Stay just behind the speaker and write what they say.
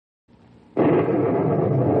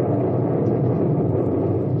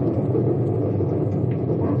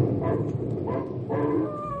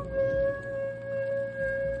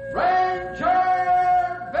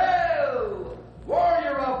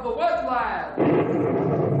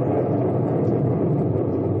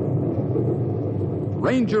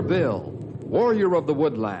Ranger Bill, warrior of the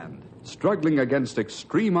woodland, struggling against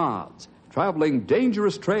extreme odds, traveling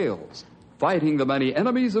dangerous trails, fighting the many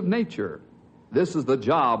enemies of nature. This is the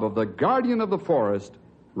job of the guardian of the forest,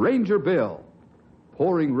 Ranger Bill.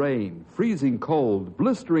 Pouring rain, freezing cold,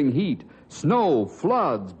 blistering heat, snow,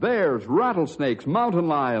 floods, bears, rattlesnakes, mountain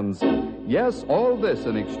lions. Yes, all this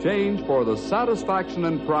in exchange for the satisfaction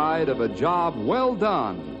and pride of a job well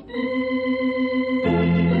done.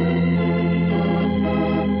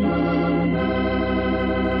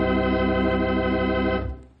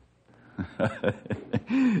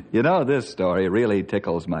 You know, this story really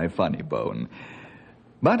tickles my funny bone.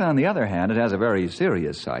 But on the other hand, it has a very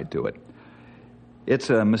serious side to it. It's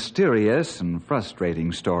a mysterious and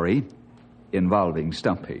frustrating story involving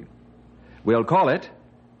Stumpy. We'll call it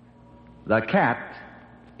The Cat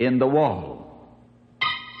in the Wall.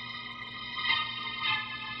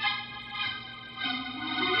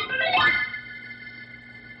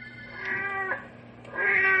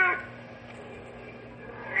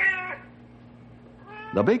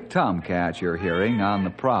 The big tomcat you're hearing on the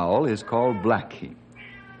prowl is called Blackie.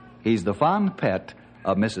 He's the fond pet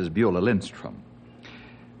of Mrs. Beulah Lindstrom.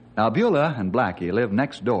 Now, Beulah and Blackie live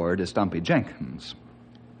next door to Stumpy Jenkins.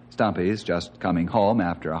 Stumpy's just coming home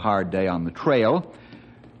after a hard day on the trail.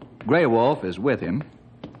 Grey Wolf is with him.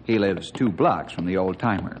 He lives 2 blocks from the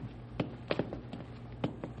old-timer.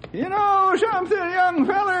 You know something, young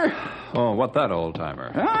feller? Oh, what that,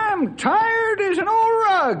 old-timer? I'm tired as an old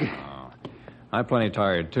rug. I'm plenty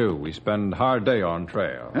tired, too. We spend a hard day on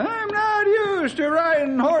trail. I'm not used to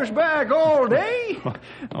riding horseback all day.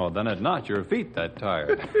 Oh, then it's not your feet that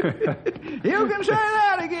tired. You can say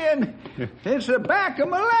that again. It's the back of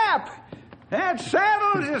my lap. That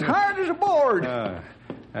saddle's as hard as a board.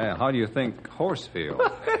 How do you think horse feels?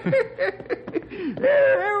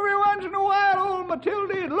 Every once in a while, old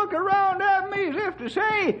Matilda'd look around at me as if to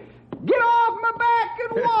say, "Get off my back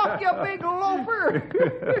and walk, you big loafer."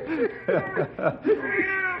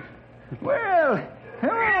 Well,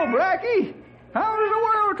 hello, Blackie. How's the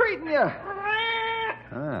world treating you?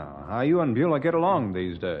 How you and Beulah get along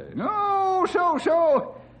these days? Oh, so.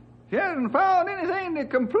 She hasn't found anything to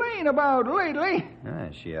complain about lately.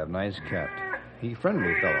 She have nice cat. He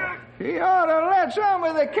friendly fellow. He ought to let some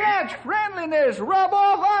of the cat's friendliness rub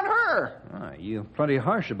off on her. You plenty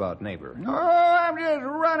harsh about neighbor. Oh, I'm just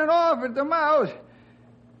running off at the mouth.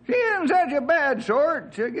 She isn't such a bad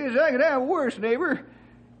sort. I guess I could have a worse neighbor.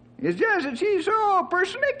 It's just that she's so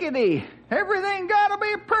persnickety. Everything gotta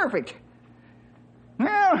be perfect.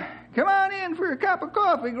 Well, come on in for a cup of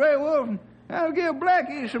coffee, Grey Wolf. I'll give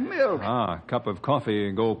Blackie some milk. A cup of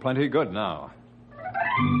coffee go plenty good now.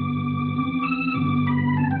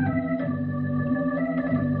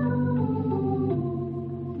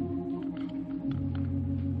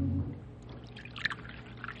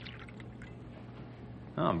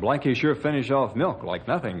 Blackie sure finished off milk like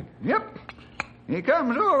nothing. Yep. He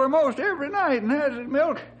comes over most every night and has his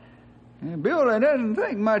milk. And Beulah doesn't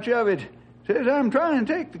think much of it. Says I'm trying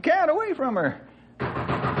to take the cat away from her.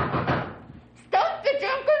 Stumpy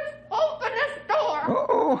Jenkins, open this door.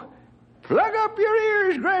 Uh-oh. Plug up your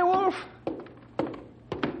ears, Grey Wolf.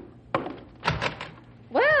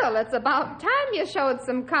 Well, it's about time you showed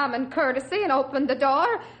some common courtesy and opened the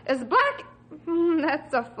door. Is Black...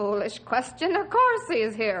 That's a foolish question. Of course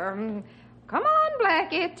he's here. Come on,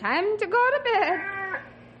 Blackie. Time to go to bed.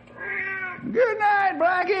 Good night,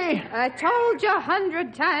 Blackie. I told you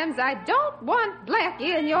 100 times I don't want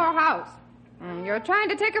Blackie in your house. You're trying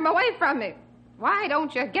to take him away from me. Why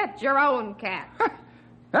don't you get your own cat? I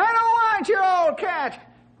don't want your old cat.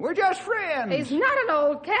 We're just friends. He's not an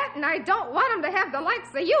old cat, and I don't want him to have the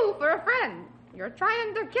likes of you for a friend. You're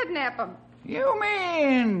trying to kidnap him. You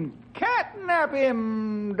mean catnap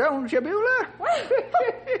him, don't you, Beulah? Well,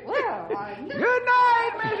 Good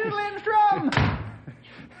night, Mrs. Lindstrom.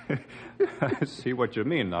 I see what you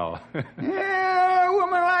mean now. Yeah, a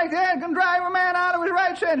woman like that can drive a man out of his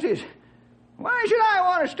right senses. Why should I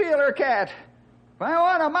want to steal her cat? If I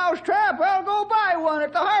want a mousetrap, I'll go buy one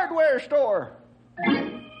at the hardware store.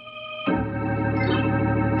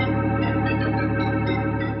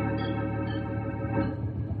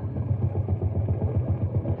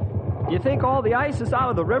 You think all the ice is out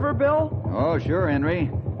of the river, Bill? Oh, sure,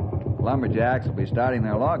 Henry. Lumberjacks will be starting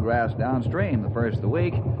their log rafts downstream the first of the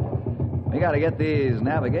week. We got to get these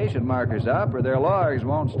navigation markers up, or their logs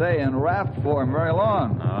won't stay in raft form very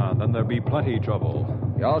long. Then there'll be plenty trouble.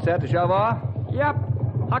 You all set to shove off? Yep.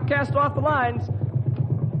 I'll cast off the lines.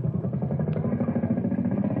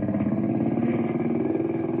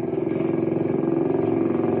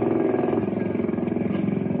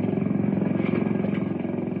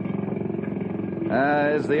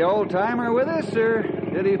 Is the old-timer with us, or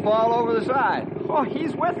did he fall over the side? Oh,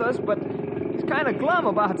 he's with us, but he's kind of glum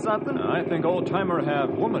about something. I think old-timer have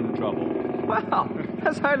woman trouble. Well,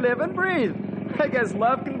 as I live and breathe. I guess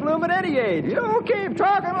love can bloom at any age. You keep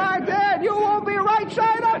talking like that, you won't be right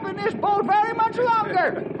side up in this boat very much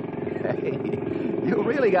longer. Hey, you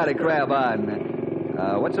really got a crab on.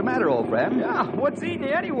 What's the matter, old friend? Yeah, what's eating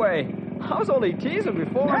you anyway? I was only teasing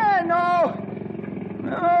before.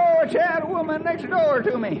 No, it's that woman next door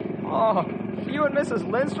to me. Oh, you and Mrs.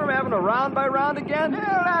 Lindstrom having a round-by-round again? Well,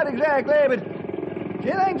 not exactly, but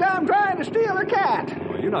she thinks I'm trying to steal her cat.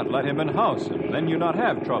 Well, you not let him in the house, and then you not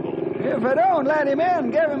have trouble. If I don't let him in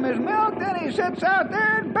and give him his milk, then he sits out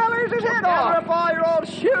there and bellers his head Gather off. up all your old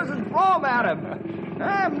shoes and throw them at him.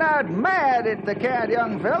 I'm not mad at the cat,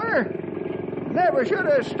 young feller. Never should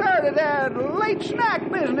have started that late snack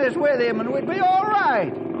business with him, and we'd be all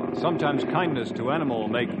right. Sometimes kindness to animal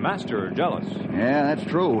make master jealous. Yeah, that's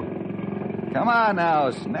true. Come on now,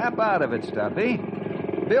 snap out of it, Stumpy.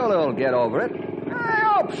 Bill'll get over it. I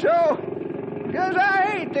hope so, because I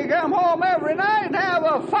hate to come home every night and have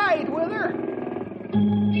a fight with her.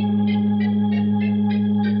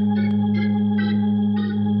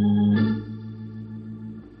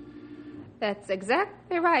 That's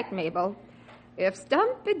exactly right, Mabel. If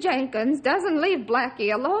Stumpy Jenkins doesn't leave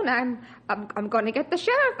Blackie alone, I'm going to get the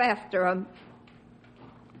sheriff after him.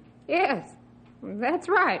 Yes, that's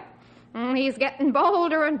right. He's getting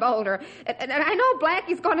bolder and bolder. And I know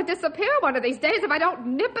Blackie's going to disappear one of these days if I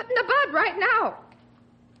don't nip it in the bud right now.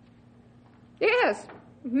 Yes,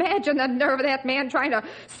 imagine the nerve of that man trying to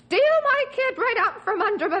steal my kid right out from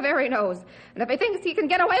under my very nose. And if he thinks he can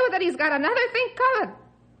get away with it, he's got another thing coming.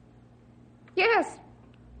 Yes.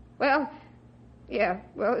 Well,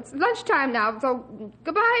 it's lunchtime now, so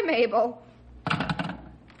goodbye, Mabel.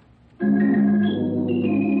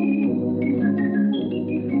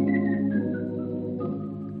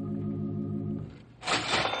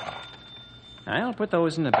 I'll put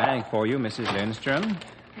those in the bag for you, Mrs. Lindstrom.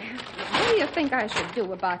 What do you think I should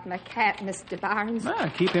do about my cat, Mr. Barnes? Well,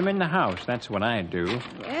 keep him in the house. That's what I'd do.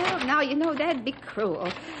 Well, now, that'd be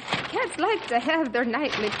cruel. Cats like to have their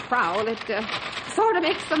nightly prowl. It sort of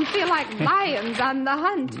makes them feel like lions on the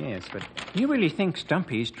hunt. Yes, but you really think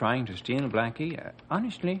Stumpy's trying to steal Blackie?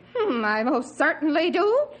 Honestly? I most certainly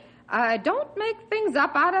do. I don't make things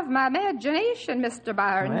up out of my imagination, Mr.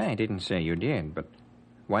 Barnes. Well, I didn't say you did, but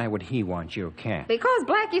why would he want your cat? Because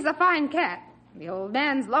Blackie's a fine cat. The old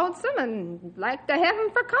man's lonesome and like to have him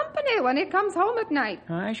for company when he comes home at night.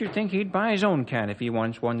 I should think he'd buy his own cat if he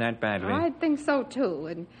wants one that badly. I think so, too.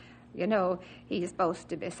 And, he's supposed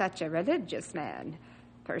to be such a religious man.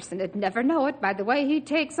 Person'd never know it by the way he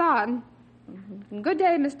takes on. Good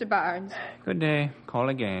day, Mr. Barnes. Good day. Call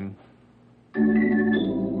again.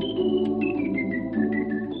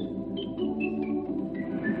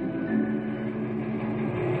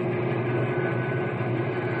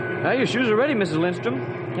 Your shoes are ready, Mrs. Lindstrom.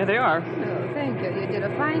 Here they are. Oh, thank you. You did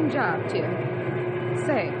a fine job, Tim.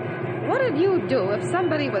 Say, what'd you do if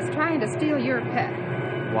somebody was trying to steal your pet?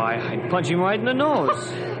 Why, I'd punch him right in the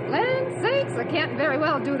nose. Land sakes, I can't very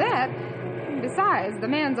well do that. Besides, the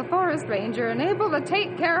man's a forest ranger and able to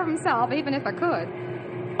take care of himself even if I could.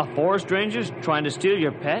 A forest ranger's trying to steal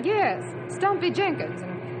your pet? Yes, Stumpy Jenkins,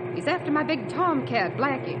 and he's after my big tomcat,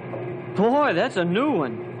 Blackie. Boy, that's a new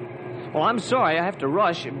one. Well, I'm sorry, I have to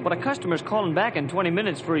rush, but a customer's calling back in 20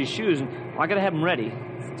 minutes for his shoes, and I gotta have them ready.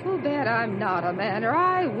 It's too bad I'm not a man, or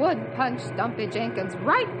I would punch Stumpy Jenkins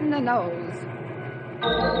right in the nose.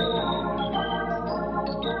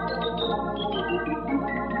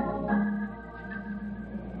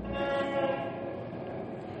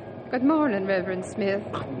 Good morning, Reverend Smith.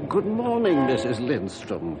 Good morning, Mrs.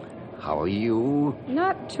 Lindstrom. How are you?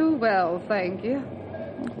 Not too well, thank you.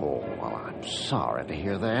 Oh, well, I'm sorry to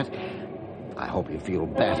hear that. I hope you feel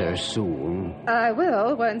better soon. I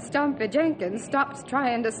will when Stumpy Jenkins stops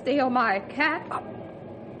trying to steal my cat.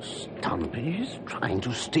 Stumpy's trying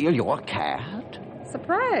to steal your cat?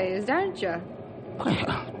 Surprised, aren't you?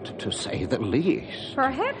 Well, to say the least.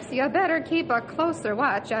 Perhaps you better keep a closer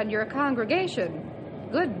watch on your congregation.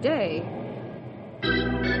 Good day.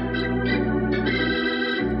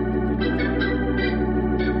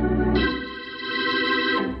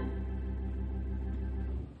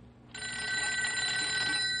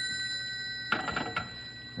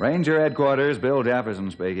 Ranger Headquarters, Bill Jefferson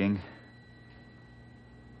speaking.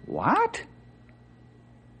 What?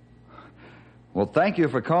 Well, thank you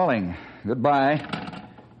for calling. Goodbye.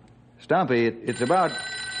 Stumpy, it's about...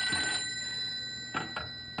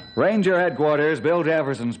 Ranger Headquarters, Bill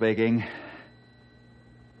Jefferson speaking.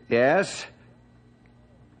 Yes?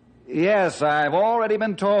 Yes, I've already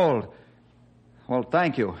been told. Well,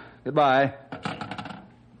 thank you. Goodbye.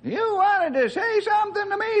 You wanted to say something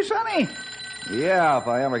to me, Sonny? Yeah, if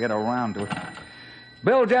I ever get around to it.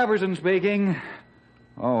 Bill Jefferson speaking.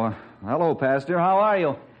 Oh, hello, Pastor. How are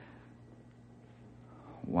you?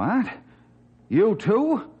 What? You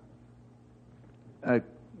too?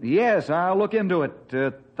 Yes, I'll look into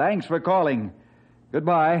it. Thanks for calling.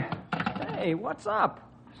 Goodbye. Hey, what's up?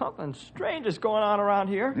 Something strange is going on around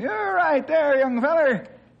here. You're right there, young feller.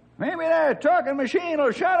 Maybe that talking machine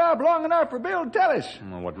will shut up long enough for Bill to tell us.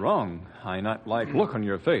 Well, what wrong? I not like look on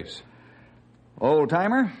your face.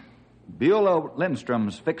 Old-timer, Beulah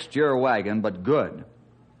Lindstrom's fixed your wagon, but good.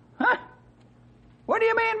 Huh? What do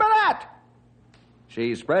you mean by that?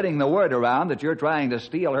 She's spreading the word around that you're trying to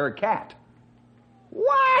steal her cat.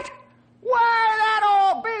 What? Why,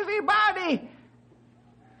 that old busybody?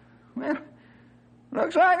 Well,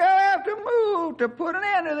 looks like I'll have to move to put an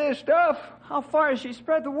end to this stuff. How far has she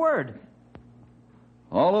spread the word?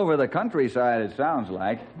 All over the countryside, it sounds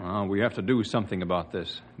like. We have to do something about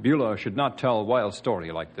this. Beulah should not tell a wild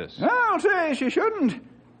story like this. I'll say she shouldn't,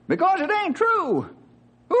 because it ain't true.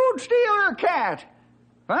 Who'd steal her cat?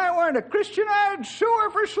 If I weren't a Christian, I'd sue her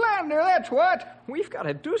for slander, that's what. We've got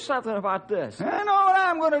to do something about this. I know what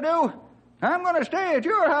I'm going to do. I'm going to stay at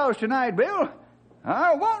your house tonight, Bill.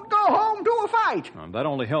 I won't go home to a fight. That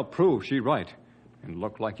only helped prove she right. It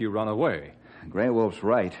looked like you run away. Grey Wolf's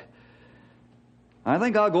right. I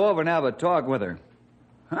think I'll go over and have a talk with her.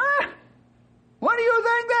 Huh? What do you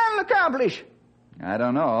think that'll accomplish? I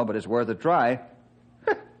don't know, but it's worth a try.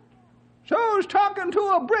 So's talking to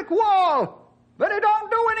a brick wall, but it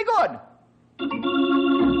don't do any good.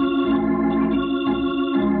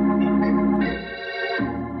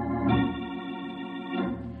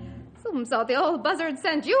 So the old buzzard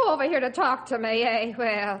sent you over here to talk to me, eh?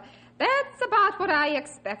 Well, that's about what I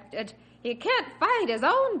expected. He can't fight his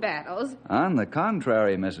own battles. On the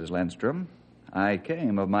contrary, Mrs. Lindstrom, I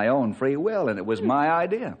came of my own free will, and it was my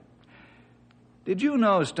idea. Did you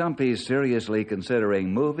know Stumpy's seriously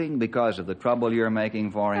considering moving because of the trouble you're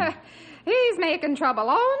making for him? He's making trouble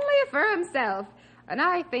only for himself, and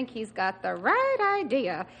I think he's got the right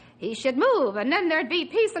idea. He should move, and then there'd be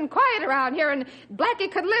peace and quiet around here, and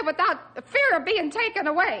Blackie could live without fear of being taken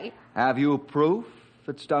away. Have you proof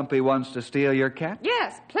that Stumpy wants to steal your cat?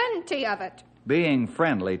 Yes, plenty of it. Being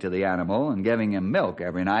friendly to the animal and giving him milk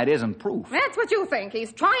every night isn't proof. That's what you think.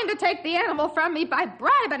 He's trying to take the animal from me by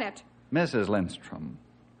bribing it. Mrs. Lindstrom,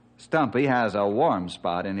 Stumpy has a warm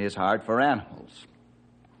spot in his heart for animals.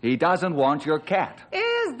 He doesn't want your cat.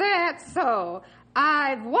 Is that so?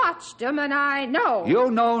 I've watched him, and I know.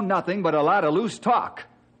 You know nothing but a lot of loose talk.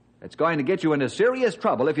 It's going to get you into serious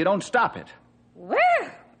trouble if you don't stop it. Well,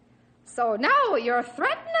 so now you're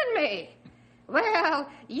threatening me. Well,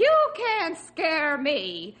 you can't scare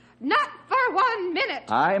me. Not for 1 minute.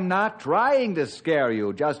 I'm not trying to scare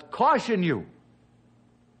you, just caution you.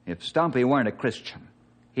 If Stumpy weren't a Christian,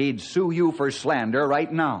 he'd sue you for slander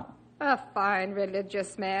right now. A fine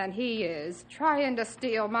religious man he is, trying to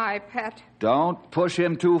steal my pet. Don't push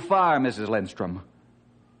him too far, Mrs. Lindstrom.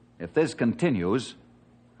 If this continues,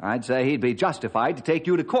 I'd say he'd be justified to take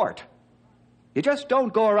you to court. You just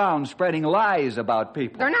don't go around spreading lies about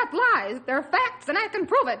people. They're not lies, they're facts, and I can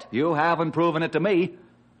prove it. You haven't proven it to me,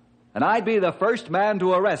 and I'd be the first man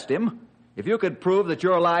to arrest him if you could prove that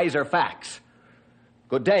your lies are facts.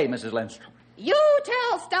 Good day, Mrs. Lindstrom. You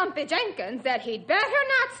tell Stumpy Jenkins that he'd better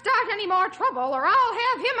not start any more trouble, or I'll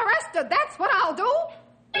have him arrested. That's what I'll do.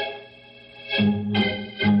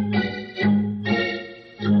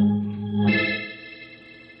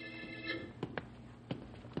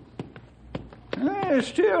 I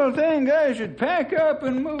still think I should pack up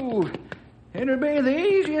and move. It'll be the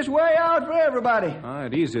easiest way out for everybody.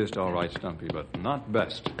 It's easiest, all right, Stumpy, but not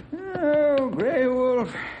best. Oh, Grey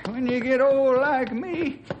Wolf, when you get old like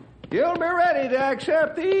me, you'll be ready to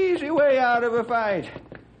accept the easy way out of a fight.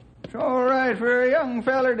 It's all right for a young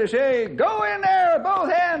feller to say, go in there with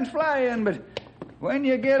both hands flying, but when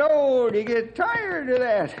you get old, you get tired of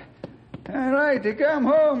that. I like to come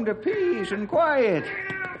home to peace and quiet.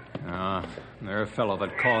 They're a fellow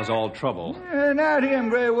that caused all trouble. Not him,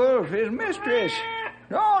 Grey Wolf, his mistress.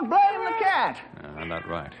 Don't blame the cat. That's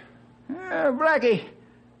right. Blackie,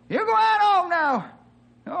 you go on home now.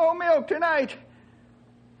 No milk tonight.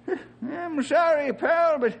 I'm sorry,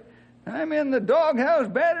 pal, but I'm in the doghouse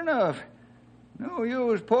bad enough. No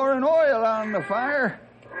use pouring oil on the fire.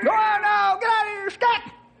 Go on now, get out of here,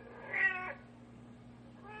 scat!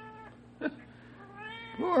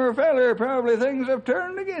 Poor feller probably thinks I've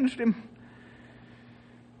turned against him.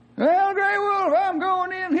 Well, Grey Wolf, I'm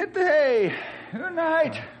going in, hit the hay. Good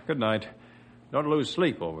night. Good night. Don't lose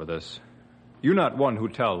sleep over this. You're not one who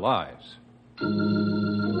tell lies.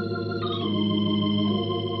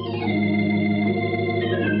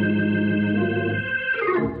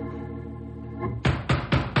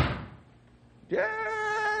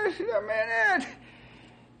 Just a minute.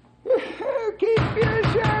 Keep your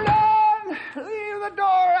shirt on. Leave the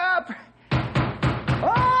door up.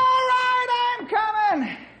 All right, I'm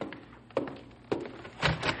coming.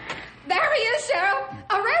 There he is, Sheriff.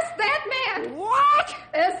 Arrest that man. What?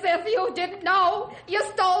 As if you didn't know. You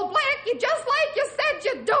stole Blackie just like you said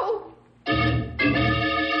you'd do.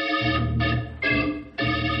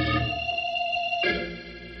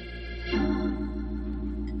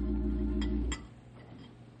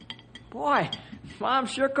 Boy, Mom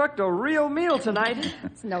sure cooked a real meal tonight.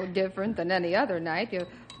 It's no different than any other night. You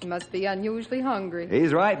must be unusually hungry.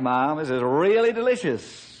 He's right, Mom. This is really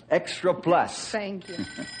delicious. Extra plus. Thank you.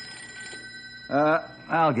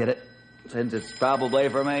 I'll get it, since it's probably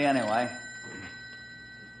for me anyway.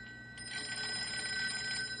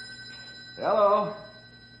 Hello?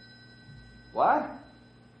 What?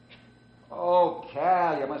 Oh,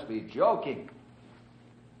 Cal, you must be joking.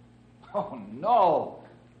 Oh, no.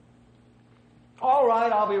 All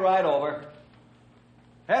right, I'll be right over.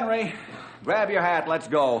 Henry, grab your hat, let's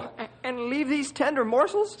go. And leave these tender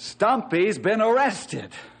morsels? Stumpy's been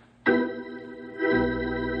arrested.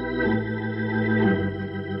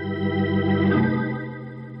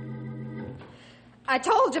 I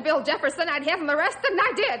told you, Bill Jefferson, I'd have him arrested, and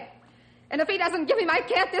I did. And if he doesn't give me my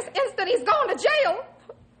cat this instant, he's going to jail.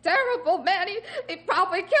 Terrible man. He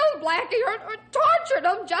probably killed Blackie or tortured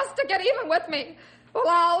him just to get even with me. Well,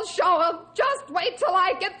 I'll show him. Just wait till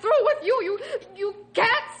I get through with you, you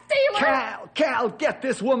cat stealer. Cal, get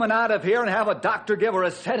this woman out of here and have a doctor give her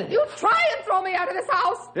a sedative. You try and throw me out of this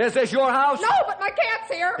house. Is this your house? No, but my cat's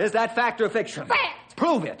here. Is that fact or fiction? Fact.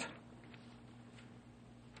 Prove it.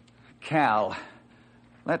 Cal,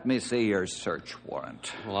 let me see your search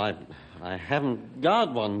warrant. Well, I haven't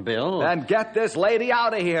got one, Bill. Then get this lady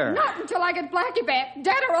out of here. Not until I get Blackie back,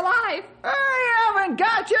 dead or alive. I haven't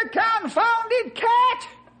got your confounded cat.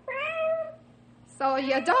 So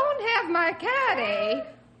you don't have my cat, eh?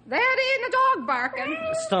 That ain't a dog barking.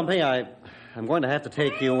 Stumpy, I'm going to have to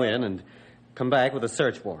take you in and come back with a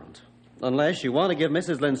search warrant. Unless you want to give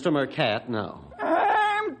Mrs. Lindstrom her cat now.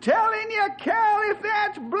 I'm telling you, Cal, if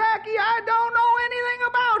that's Blackie, I don't know anything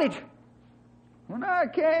about it. When I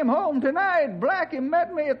came home tonight, Blackie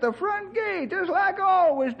met me at the front gate, just like he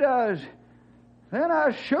always does. Then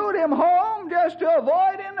I shooed him home just to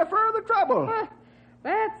avoid any further trouble.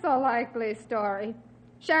 That's a likely story.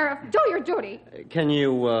 Sheriff, do your duty. Can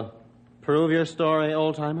you prove your story,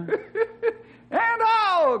 old-timer? And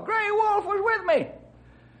oh, Grey Wolf was with me.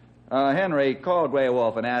 Henry, call Grey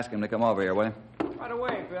Wolf and ask him to come over here, will you? Right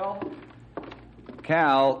away, Bill.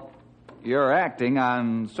 Cal, you're acting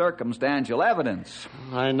on circumstantial evidence.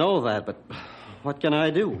 I know that, but what can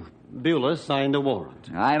I do? Beulah signed a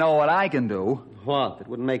warrant. I know what I can do. What? It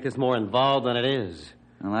wouldn't make this more involved than it is.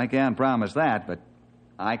 Well, I can't promise that, but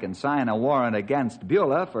I can sign a warrant against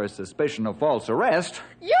Beulah for suspicion of false arrest.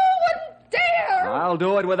 You wouldn't dare! I'll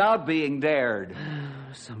do it without being dared.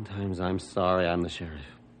 Sometimes I'm sorry I'm the sheriff.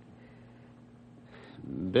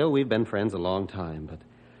 Bill, we've been friends a long time, but...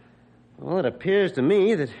 well, it appears to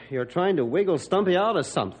me that you're trying to wiggle Stumpy out of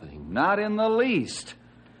something. Not in the least.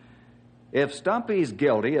 If Stumpy's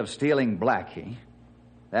guilty of stealing Blackie,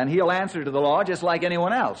 then he'll answer to the law just like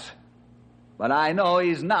anyone else. But I know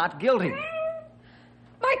he's not guilty.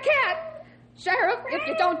 My cat! Sheriff, if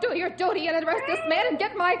you don't do your duty and arrest this man and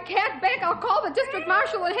get my cat back, I'll call the district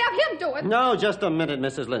marshal and have him do it. No, just a minute,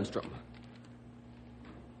 Mrs. Lindstrom.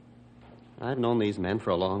 I've known these men for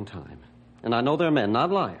a long time, and I know they're men, not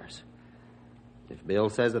liars. If Bill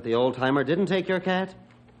says that the old-timer didn't take your cat,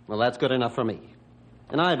 well, that's good enough for me.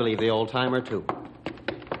 And I believe the old-timer, too.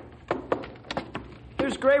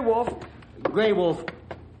 Here's Grey Wolf. Grey Wolf,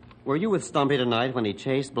 were you with Stumpy tonight when he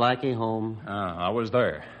chased Blackie home? I was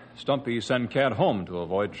there. Stumpy sent Cat home to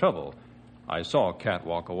avoid trouble. I saw Cat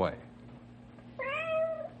walk away.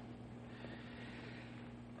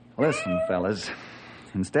 Listen, fellas,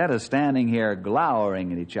 instead of standing here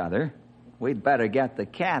glowering at each other, we'd better get the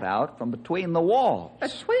cat out from between the walls.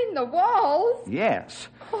 Between the walls? Yes.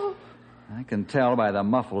 Oh, I can tell by the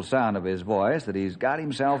muffled sound of his voice that he's got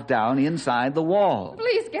himself down inside the wall.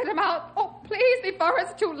 please get him out. Oh, please, before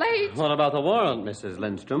it's too late. What about the warrant, Mrs.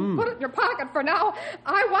 Lindstrom? Put it in your pocket for now.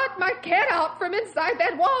 I want my cat out from inside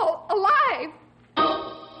that wall, alive.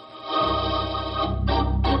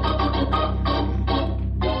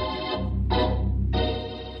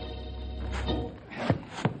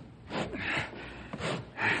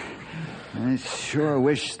 I sure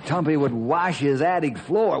wish Stumpy would wash his attic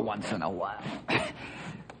floor once in a while.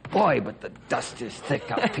 Boy, but the dust is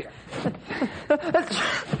thick up here.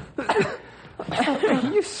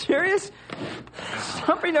 Are you serious?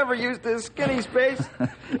 Stumpy never used this skinny space.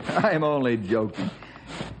 I'm only joking.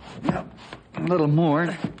 Now, a little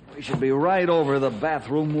more. We should be right over the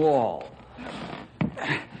bathroom wall.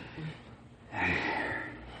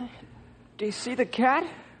 Do you see the cat?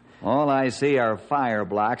 All I see are fire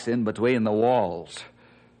blocks in between the walls.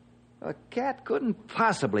 A cat couldn't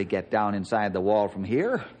possibly get down inside the wall from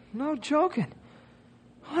here. No joking.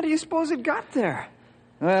 How do you suppose it got there?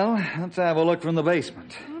 Well, let's have a look from the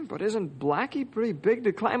basement. But isn't Blackie pretty big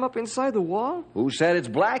to climb up inside the wall? Who said it's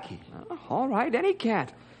Blackie? All right, any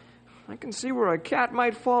cat. I can see where a cat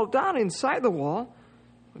might fall down inside the wall.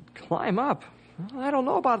 But climb up? I don't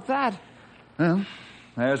know about that. Well,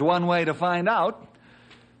 there's one way to find out.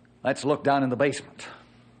 Let's look down in the basement.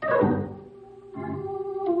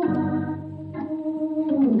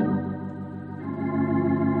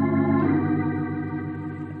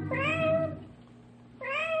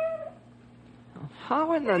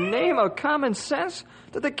 How in the name of common sense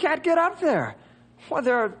did the cat get up there? Why,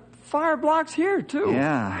 there are fire blocks here, too.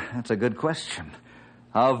 Yeah, that's a good question.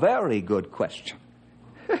 A very good question.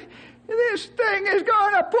 This thing is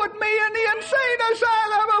going to put me in the insane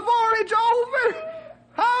asylum before it's over.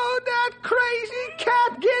 How'd that crazy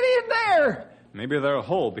cat get in there? Maybe there's a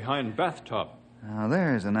hole behind bathtub. Now,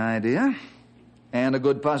 there's an idea. And a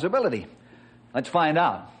good possibility. Let's find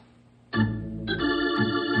out.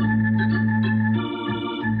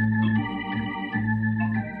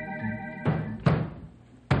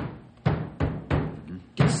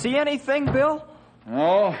 Do you see anything, Bill?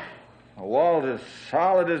 No. The wall's as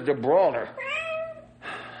solid as Gibraltar.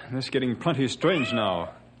 This is getting plenty strange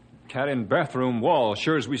now. Cat in bathroom wall,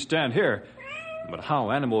 sure as we stand here. But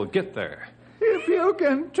how animal will get there? If you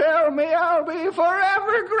can tell me, I'll be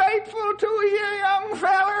forever grateful to you, young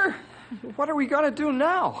feller. What are we going to do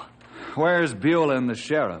now? Where's Beulah and the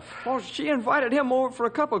sheriff? Well, she invited him over for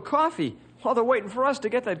a cup of coffee while they're waiting for us to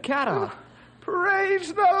get that cat out.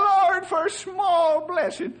 Praise the Lord for small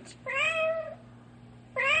blessings.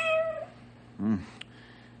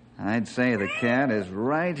 I'd say the cat is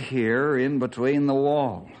right here in between the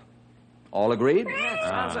wall. All agreed?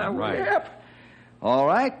 Sounds that way. Yep. All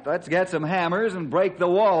right, let's get some hammers and break the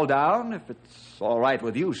wall down, if it's all right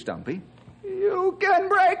with you, Stumpy. You can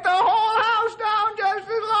break the whole house down just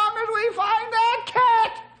as long as we find that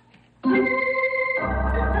cat.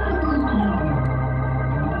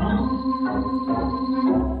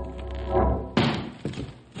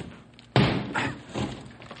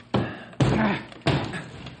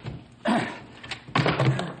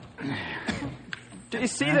 Do you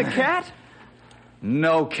see the cat?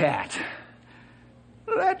 No cat.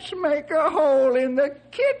 Let's make a hole in the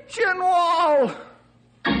kitchen wall.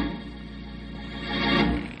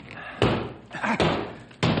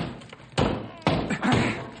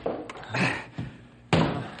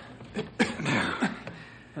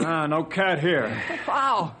 No cat here.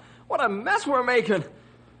 Wow, what a mess we're making.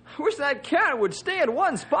 I wish that cat would stay in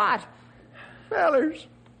one spot. Fellers,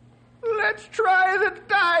 let's try the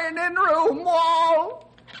dining room wall.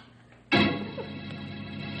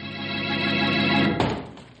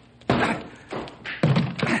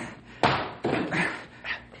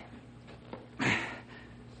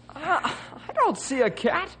 I don't see a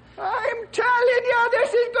cat. I'm telling you,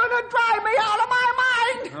 this is going to drive me out of my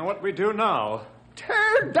mind. Now, what we do now?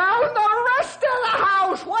 Tear down the rest of the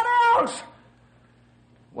house. What else?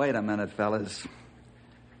 Wait a minute, fellas.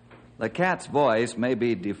 The cat's voice may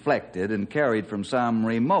be deflected and carried from some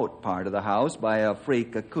remote part of the house by a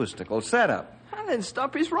freak acoustical setup. And then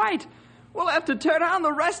Stumpy's right. We'll have to tear down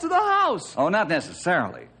the rest of the house. Oh, not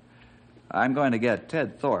necessarily. I'm going to get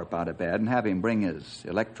Ted Thorpe out of bed and have him bring his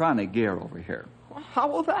electronic gear over here. How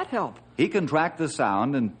will that help? He can track the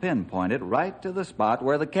sound and pinpoint it right to the spot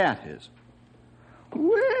where the cat is.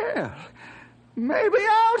 Well, maybe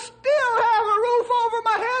I'll still have a roof over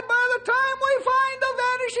my head by the time we find the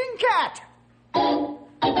vanishing cat.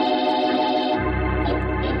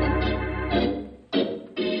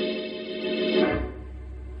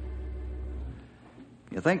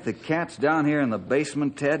 You think the cat's down here in the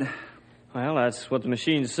basement, Ted? Well, that's what the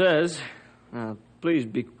machine says. Please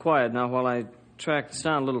be quiet now while I track the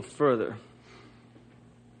sound a little further.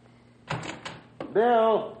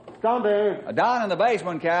 Bill, Stumpy. Down in the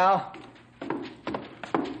basement, Cal.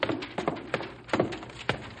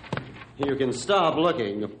 You can stop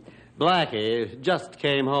looking. Blackie just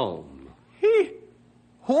came home.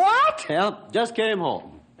 What? Yep, just came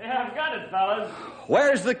home. Yeah, I've got it, fellas.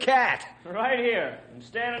 Where's the cat? Right here. I'm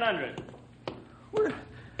standing under it.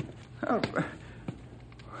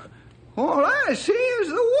 All I see is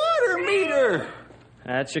the water meter.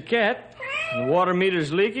 That's your cat. The water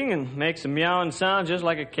meter's leaking and makes a meowing sound just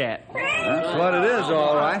like a cat. That's what it is,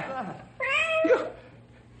 all right.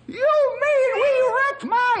 You mean we wrecked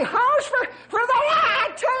my house for the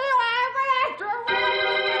I tell you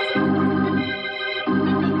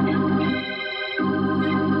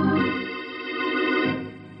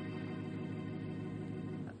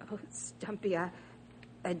Oh, Stumpy,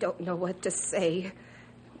 I don't know what to say.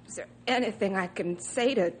 Is there anything I can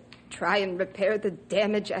say to try and repair the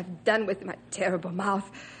damage I've done with my terrible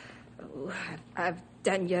mouth? Oh, I've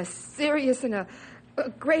done you a serious and a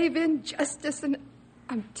grave injustice, and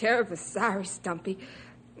I'm terribly sorry, Stumpy.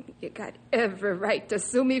 You got every right to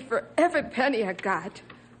sue me for every penny I got.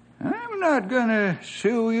 I'm not gonna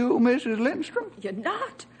sue you, Mrs. Lindstrom. You're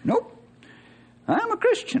not? Nope. I'm a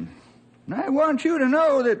Christian. I want you to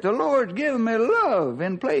know that the Lord's given me love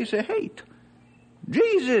in place of hate.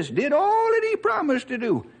 Jesus did all that he promised to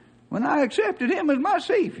do when I accepted him as my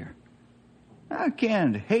Savior. I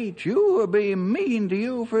can't hate you or be mean to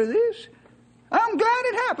you for this. I'm glad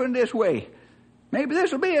it happened this way. Maybe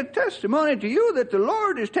this will be a testimony to you that the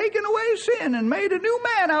Lord has taken away sin and made a new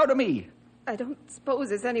man out of me. I don't suppose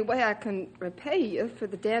there's any way I can repay you for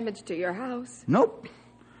the damage to your house. Nope.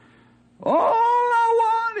 All I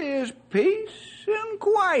want is peace and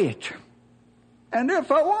quiet. And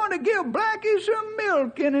if I want to give Blackie some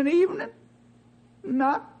milk in an evening,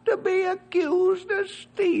 not to be accused of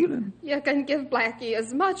stealing. You can give Blackie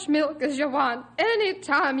as much milk as you want any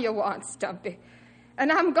time you want, Stumpy.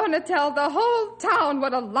 And I'm going to tell the whole town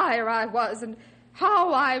what a liar I was and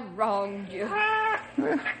how I wronged you.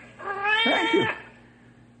 Thank you.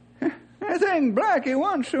 I think Blackie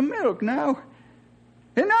wants some milk now.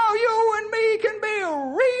 And now you and me can be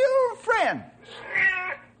real friends.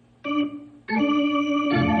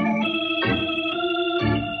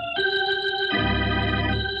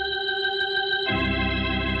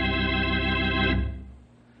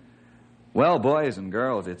 Well, boys and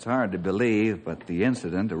girls, it's hard to believe, but the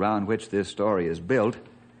incident around which this story is built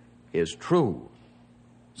is true.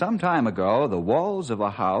 Some time ago, the walls of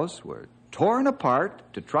a house were torn apart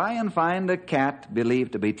to try and find a cat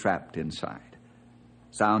believed to be trapped inside.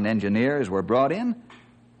 Sound engineers were brought in,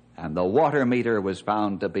 and the water meter was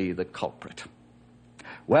found to be the culprit.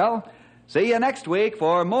 Well, see you next week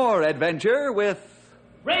for more adventure with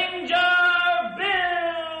Ranger Bill!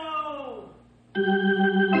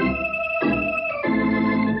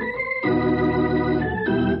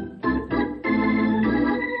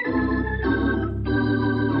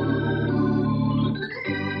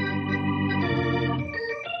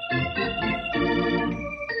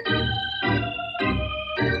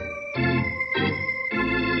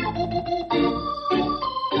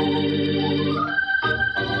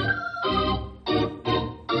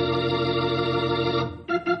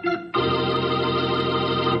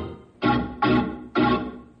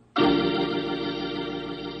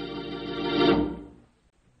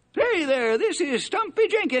 This is Stumpy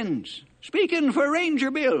Jenkins, speaking for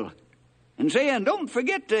Ranger Bill, and saying don't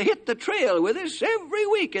forget to hit the trail with us every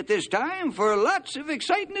week at this time for lots of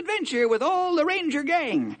exciting adventure with all the Ranger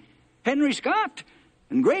gang. Henry Scott,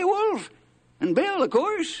 and Grey Wolf, and Bill, of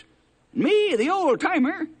course, and me, the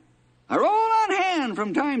old-timer, are all on hand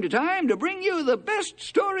from time to time to bring you the best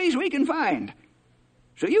stories we can find.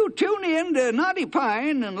 So you tune in to Knotty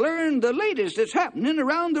Pine and learn the latest that's happening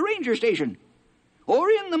around the ranger station, or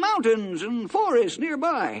in the mountains and forests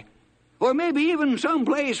nearby, or maybe even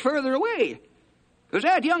someplace further away. Because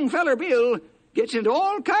that young feller Bill gets into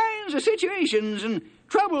all kinds of situations and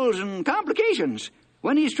troubles and complications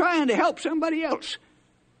when he's trying to help somebody else.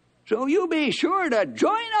 So you be sure to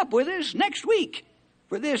join up with us next week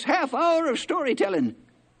for this half hour of storytelling,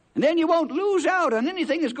 and then you won't lose out on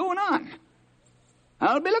anything that's going on.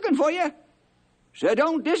 I'll be looking for you, so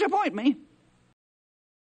don't disappoint me.